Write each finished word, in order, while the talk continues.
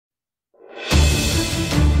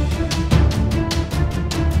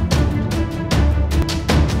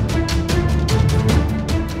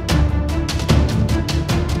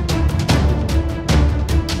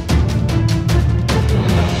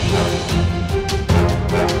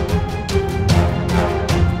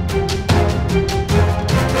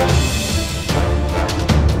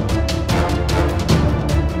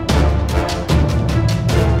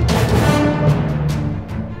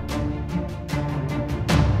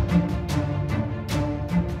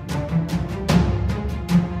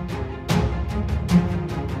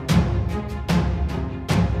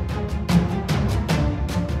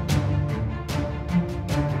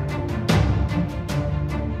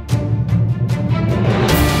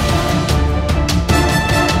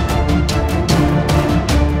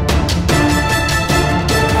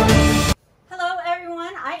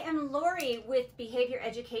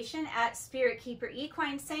at Spirit Keeper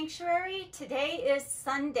Equine Sanctuary. Today is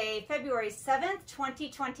Sunday, February 7th,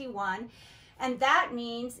 2021, and that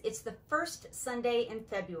means it's the first Sunday in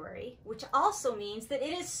February, which also means that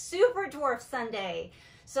it is Super Dwarf Sunday.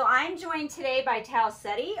 So I'm joined today by Tao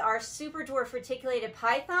Seti, our Super Dwarf Reticulated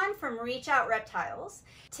Python from Reach Out Reptiles.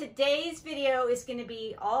 Today's video is going to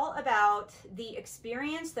be all about the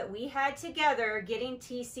experience that we had together getting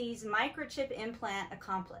TC's microchip implant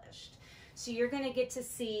accomplished. So you're going to get to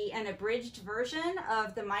see an abridged version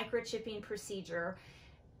of the microchipping procedure,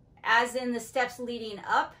 as in the steps leading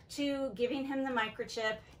up to giving him the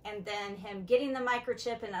microchip, and then him getting the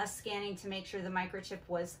microchip and us scanning to make sure the microchip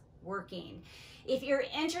was working. If you're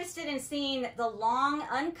interested in seeing the long,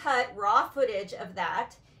 uncut, raw footage of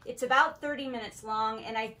that, it's about 30 minutes long,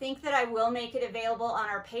 and I think that I will make it available on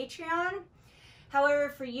our Patreon. However,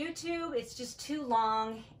 for YouTube, it's just too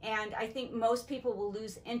long, and I think most people will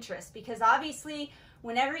lose interest because obviously,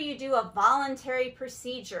 whenever you do a voluntary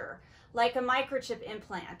procedure, like a microchip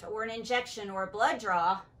implant or an injection or a blood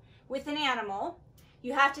draw with an animal,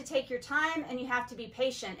 you have to take your time and you have to be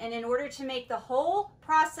patient. And in order to make the whole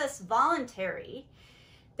process voluntary,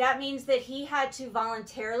 that means that he had to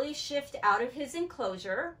voluntarily shift out of his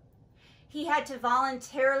enclosure. He had to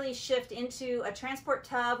voluntarily shift into a transport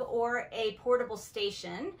tub or a portable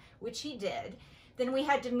station, which he did. Then we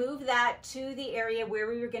had to move that to the area where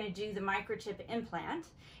we were going to do the microchip implant.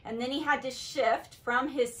 And then he had to shift from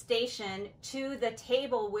his station to the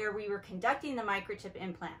table where we were conducting the microchip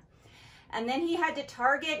implant. And then he had to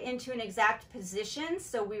target into an exact position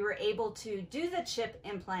so we were able to do the chip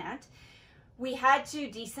implant. We had to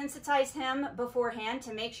desensitize him beforehand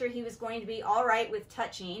to make sure he was going to be all right with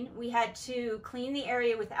touching. We had to clean the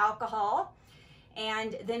area with alcohol,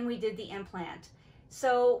 and then we did the implant.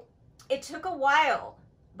 So it took a while,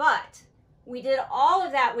 but we did all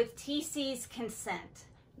of that with TC's consent.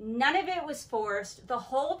 None of it was forced. The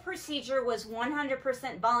whole procedure was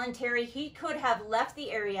 100% voluntary. He could have left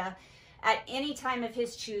the area at any time of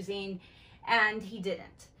his choosing, and he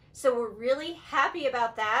didn't. So we're really happy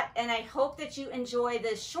about that, and I hope that you enjoy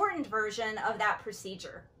the shortened version of that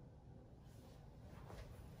procedure.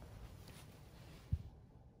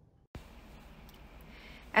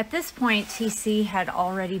 At this point, TC had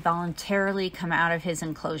already voluntarily come out of his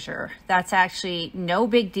enclosure. That's actually no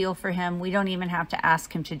big deal for him. We don't even have to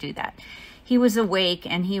ask him to do that. He was awake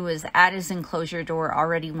and he was at his enclosure door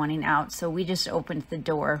already wanting out, so we just opened the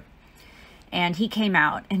door. And he came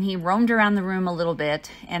out and he roamed around the room a little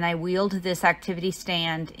bit, and I wheeled this activity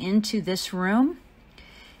stand into this room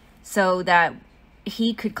so that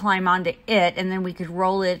he could climb onto it, and then we could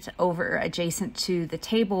roll it over adjacent to the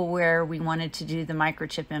table where we wanted to do the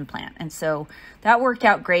microchip implant. And so that worked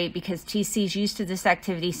out great because TC's used to this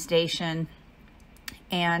activity station,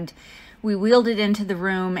 and we wheeled it into the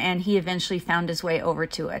room and he eventually found his way over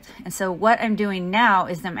to it. And so what I'm doing now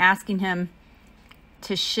is I'm asking him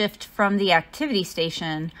to shift from the activity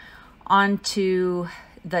station onto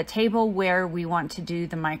the table where we want to do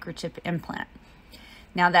the microchip implant.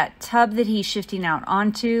 Now that tub that he's shifting out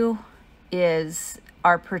onto is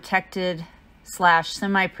our protected /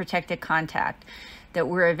 semi-protected contact that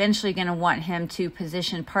we're eventually going to want him to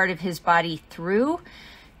position part of his body through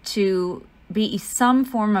to be some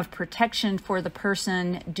form of protection for the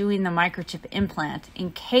person doing the microchip implant in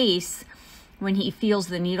case when he feels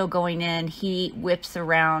the needle going in, he whips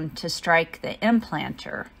around to strike the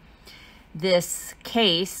implanter. This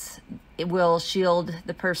case, it will shield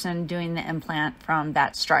the person doing the implant from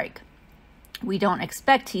that strike. We don't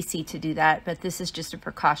expect TC to do that, but this is just a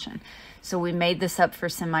precaution. So we made this up for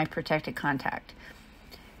semi-protected contact.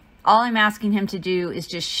 All I'm asking him to do is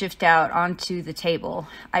just shift out onto the table.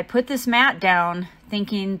 I put this mat down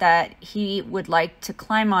thinking that he would like to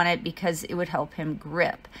climb on it because it would help him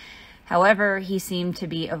grip. However, he seemed to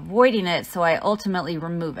be avoiding it, so I ultimately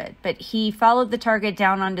remove it. But he followed the target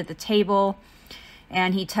down onto the table,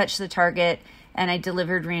 and he touched the target, and I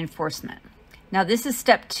delivered reinforcement. Now, this is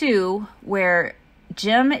step 2, where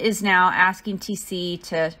Jim is now asking TC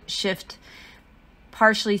to shift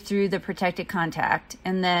partially through the protected contact,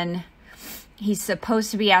 and then he's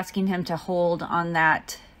supposed to be asking him to hold on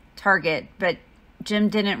that target, but Jim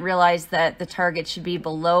didn't realize that the target should be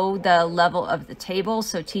below the level of the table,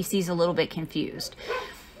 so TC's a little bit confused.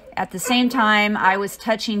 At the same time, I was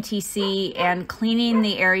touching TC and cleaning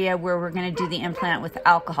the area where we're going to do the implant with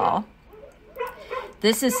alcohol.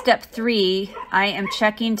 This is step 3. I am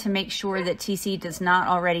checking to make sure that TC does not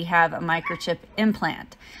already have a microchip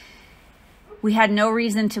implant. We had no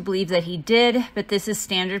reason to believe that he did, but this is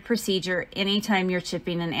standard procedure anytime you're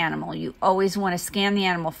chipping an animal. You always want to scan the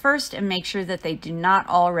animal first and make sure that they do not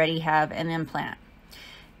already have an implant.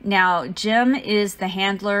 Now, Jim is the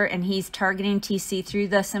handler, and he's targeting TC through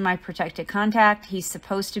the semi-protected contact. He's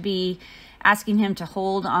supposed to be asking him to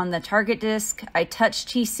hold on the target disc. I touch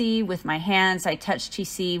TC with my hands. I touch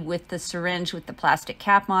TC with the syringe with the plastic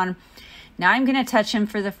cap on. Now I'm going to touch him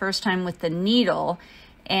for the first time with the needle.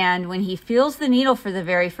 And when he feels the needle for the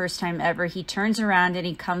very first time ever, he turns around and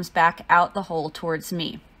he comes back out the hole towards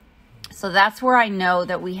me. So that's where I know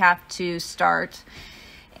that we have to start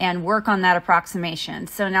and work on that approximation.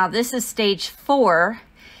 So now this is stage 4,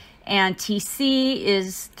 and TC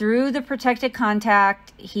is through the protected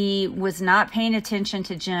contact. He was not paying attention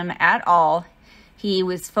to Jim at all. He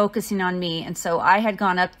was focusing on me, and so I had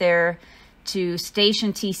gone up there to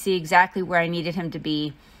station TC exactly where I needed him to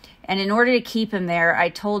be. And in order to keep him there, I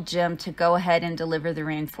told Jim to go ahead and deliver the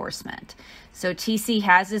reinforcement. So TC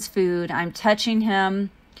has his food. I'm touching him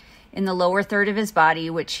in the lower third of his body,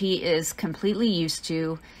 which he is completely used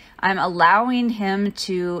to. I'm allowing him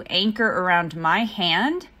to anchor around my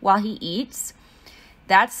hand while he eats.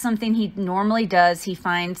 That's something he normally does. He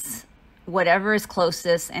finds whatever is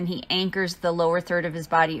closest and he anchors the lower third of his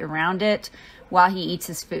body around it while he eats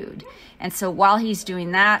his food. And so while he's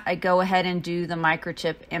doing that, I go ahead and do the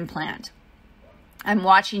microchip implant. I'm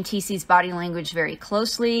watching TC's body language very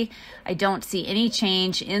closely. I don't see any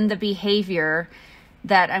change in the behavior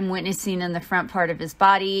that I'm witnessing in the front part of his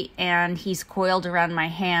body, and he's coiled around my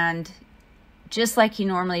hand just like he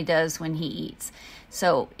normally does when he eats.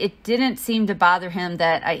 So it didn't seem to bother him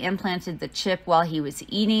that I implanted the chip while he was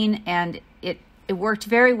eating, and it worked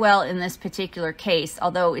very well in this particular case,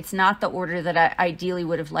 although it's not the order that I ideally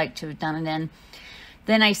would have liked to have done it in.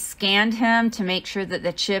 Then I scanned him to make sure that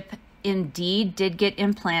the chip indeed did get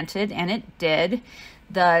implanted, and it did.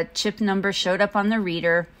 The chip number showed up on the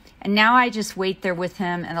reader. And now I just wait there with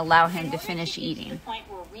him and allow him to finish eating.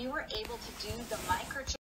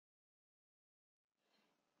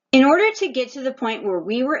 In order to get to the point where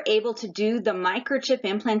we were able to do the microchip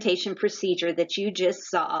implantation procedure that you just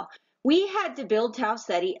saw, we had to build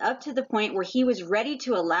Tausetti up to the point where he was ready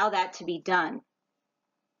to allow that to be done.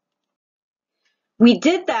 We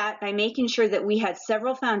did that by making sure that we had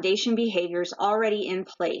several foundation behaviors already in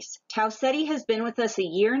place. Tausetti has been with us 1.5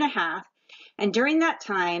 years. And during that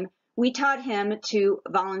time, we taught him to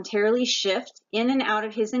voluntarily shift in and out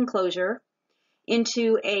of his enclosure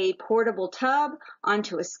into a portable tub,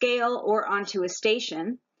 onto a scale, or onto a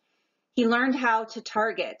station. He learned how to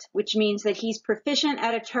target, which means that he's proficient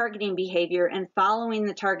at a targeting behavior and following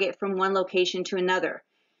the target from one location to another.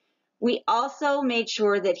 We also made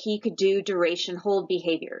sure that he could do duration hold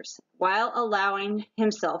behaviors while allowing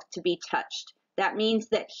himself to be touched. That means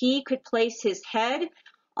that he could place his head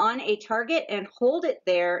on a target and hold it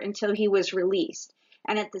there until he was released.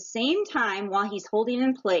 And at the same time, while he's holding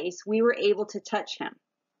in place, we were able to touch him.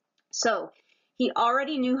 So he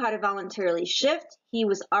already knew how to voluntarily shift. He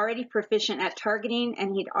was already proficient at targeting,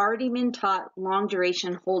 and he'd already been taught long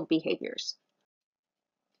duration hold behaviors.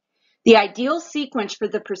 The ideal sequence for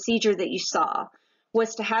the procedure that you saw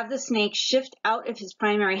was to have the snake shift out of his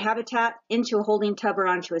primary habitat into a holding tub or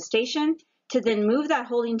onto a station, to then move that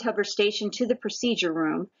holding tub or station to the procedure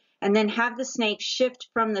room, and then have the snake shift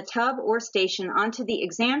from the tub or station onto the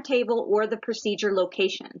exam table or the procedure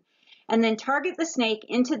location, and then target the snake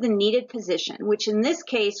into the needed position, which in this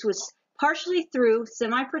case was partially through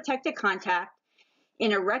semi-protected contact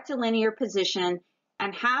in a rectilinear position,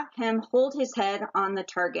 and have him hold his head on the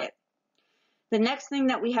target. The next thing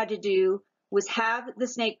that we had to do was have the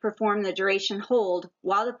snake perform the duration hold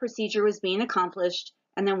while the procedure was being accomplished.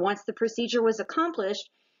 And then once the procedure was accomplished,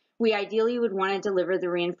 we ideally would want to deliver the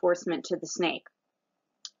reinforcement to the snake.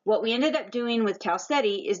 What we ended up doing with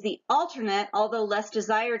Tausetti is the alternate, although less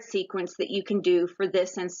desired sequence that you can do for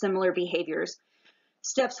this and similar behaviors.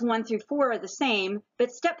 Steps 1 through 4 are the same,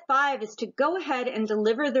 but step 5 is to go ahead and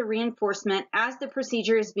deliver the reinforcement as the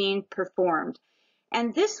procedure is being performed.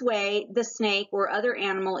 And this way, the snake or other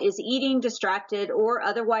animal is eating, distracted, or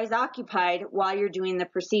otherwise occupied while you're doing the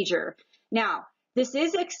procedure. Now, this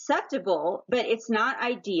is acceptable, but it's not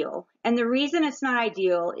ideal. And the reason it's not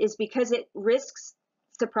ideal is because it risks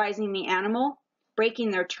surprising the animal,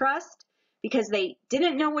 breaking their trust, because they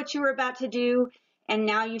didn't know what you were about to do, and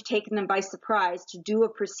now you've taken them by surprise to do a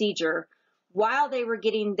procedure while they were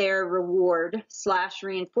getting their reward /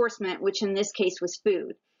 reinforcement, which in this case was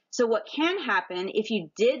food. So what can happen if you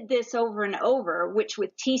did this over and over, which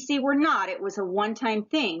with TC we're not, it was a one-time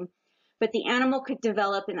thing, but the animal could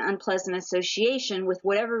develop an unpleasant association with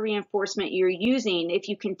whatever reinforcement you're using if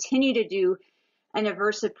you continue to do an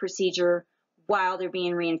aversive procedure while they're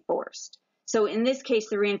being reinforced. So in this case,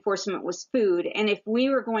 the reinforcement was food. And if we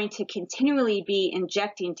were going to continually be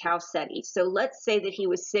injecting tau seti, so let's say that he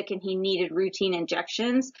was sick and he needed routine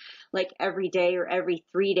injections, like every day or every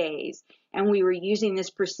 3 days, and we were using this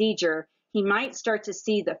procedure, he might start to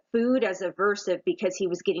see the food as aversive because he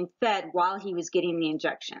was getting fed while he was getting the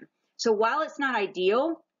injection. So while it's not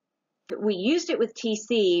ideal, we used it with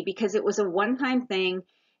TC because it was a one-time thing,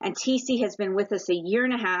 and TC has been with us a year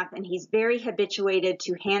and a half, and he's very habituated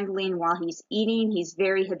to handling while he's eating. He's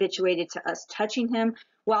very habituated to us touching him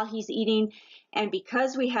while he's eating. And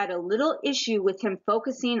because we had a little issue with him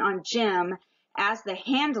focusing on Jim as the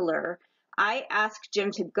handler, I asked Jim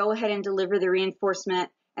to go ahead and deliver the reinforcement.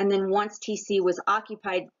 And then once TC was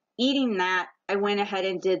occupied eating that, I went ahead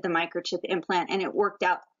and did the microchip implant, and it worked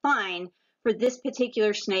out fine for this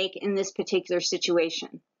particular snake in this particular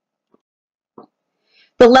situation.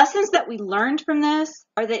 The lessons that we learned from this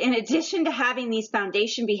are that in addition to having these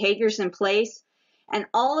foundation behaviors in place and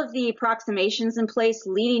all of the approximations in place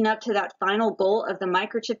leading up to that final goal of the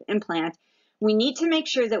microchip implant, we need to make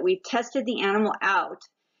sure that we've tested the animal out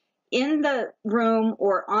in the room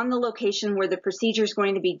or on the location where the procedure is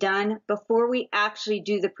going to be done before we actually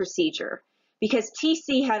do the procedure. Because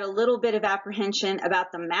TC had a little bit of apprehension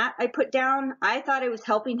about the mat I put down. I thought I was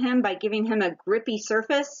helping him by giving him a grippy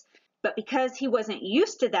surface, but because he wasn't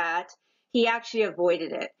used to that, he actually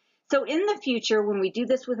avoided it. So in the future, when we do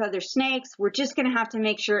this with other snakes, we're just going to have to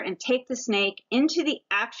make sure and take the snake into the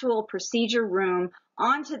actual procedure room,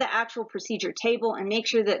 onto the actual procedure table, and make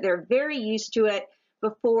sure that they're very used to it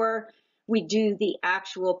before we do the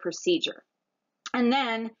actual procedure. And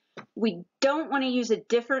then we don't want to use a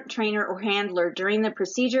different trainer or handler during the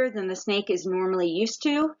procedure than the snake is normally used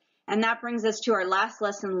to. And that brings us to our last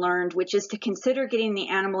lesson learned, which is to consider getting the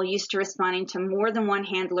animal used to responding to more than one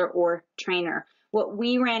handler or trainer. What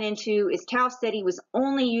we ran into is Tau Steady was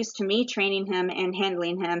only used to me training him and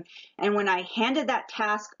handling him. And when I handed that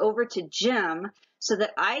task over to Jim so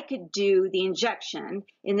that I could do the injection,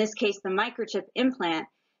 in this case, the microchip implant,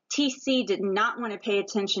 TC did not want to pay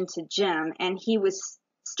attention to Jim, and he was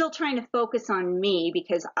still trying to focus on me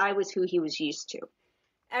because I was who he was used to.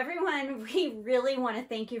 Everyone, we really want to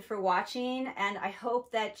thank you for watching, and I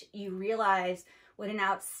hope that you realize what an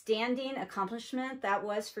outstanding accomplishment that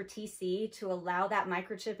was for TC to allow that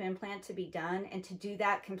microchip implant to be done and to do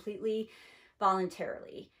that completely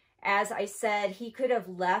voluntarily. As I said, he could have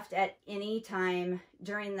left at any time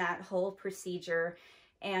during that whole procedure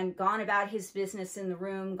and gone about his business in the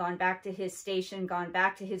room, gone back to his station, gone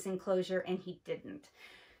back to his enclosure, and he didn't.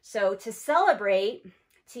 So to celebrate,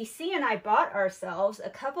 TC and I bought ourselves a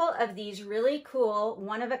couple of these really cool,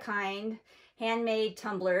 one-of-a-kind, handmade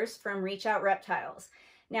tumblers from Reach Out Reptiles.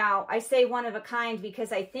 Now, I say one-of-a-kind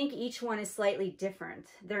because I think each one is slightly different.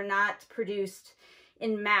 They're not produced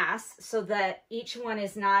in mass, so that each one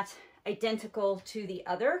is not identical to the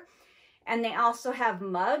other. And they also have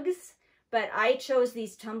mugs, but I chose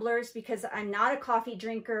these tumblers because I'm not a coffee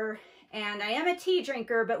drinker and I am a tea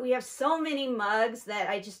drinker, but we have so many mugs that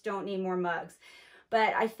I just don't need more mugs.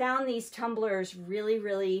 But I found these tumblers really,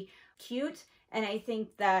 really cute, and I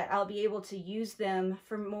think that I'll be able to use them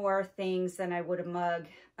for more things than I would a mug.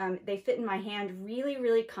 They fit in my hand really,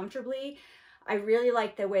 really comfortably. I really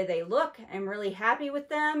like the way they look. I'm really happy with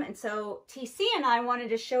them. And so TC and I wanted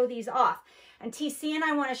to show these off. And TC and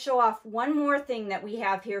I want to show off one more thing that we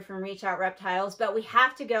have here from Reach Out Reptiles, but we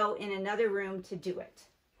have to go in another room to do it.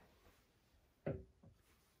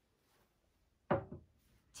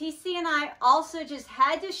 TC and I also just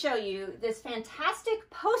had to show you this fantastic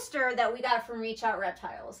poster that we got from Reach Out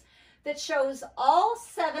Reptiles that shows all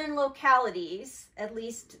 7 localities, at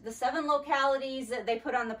least the 7 localities that they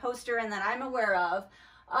put on the poster and that I'm aware of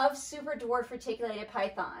super dwarf reticulated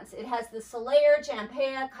pythons. It has the Solaire,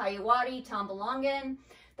 Jampea, Kayawati, Tombolongan,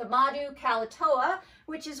 the Madu, Kalatoa,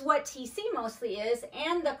 which is what TC mostly is,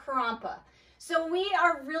 and the Karampa. So we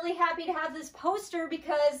are really happy to have this poster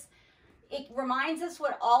because it reminds us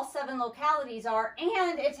what all 7 localities are,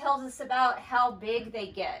 and it tells us about how big they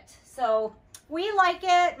get. So we like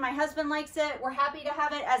it. My husband likes it. We're happy to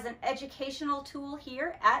have it as an educational tool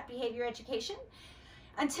here at Behavior Education.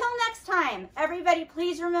 Until next time, everybody,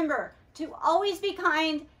 please remember to always be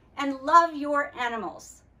kind and love your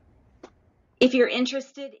animals. If you're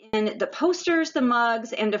interested in the posters, the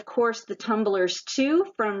mugs, and of course the tumblers too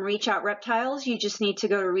from Reach Out Reptiles, you just need to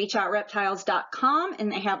go to reachoutreptiles.com,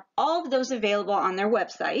 and they have all of those available on their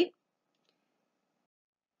website.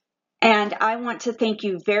 And I want to thank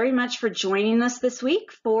you very much for joining us this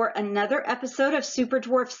week for another episode of Super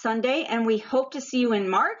Dwarf Sunday, and we hope to see you in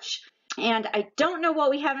March. And I don't know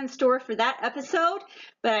what we have in store for that episode,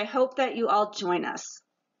 but I hope that you all join us.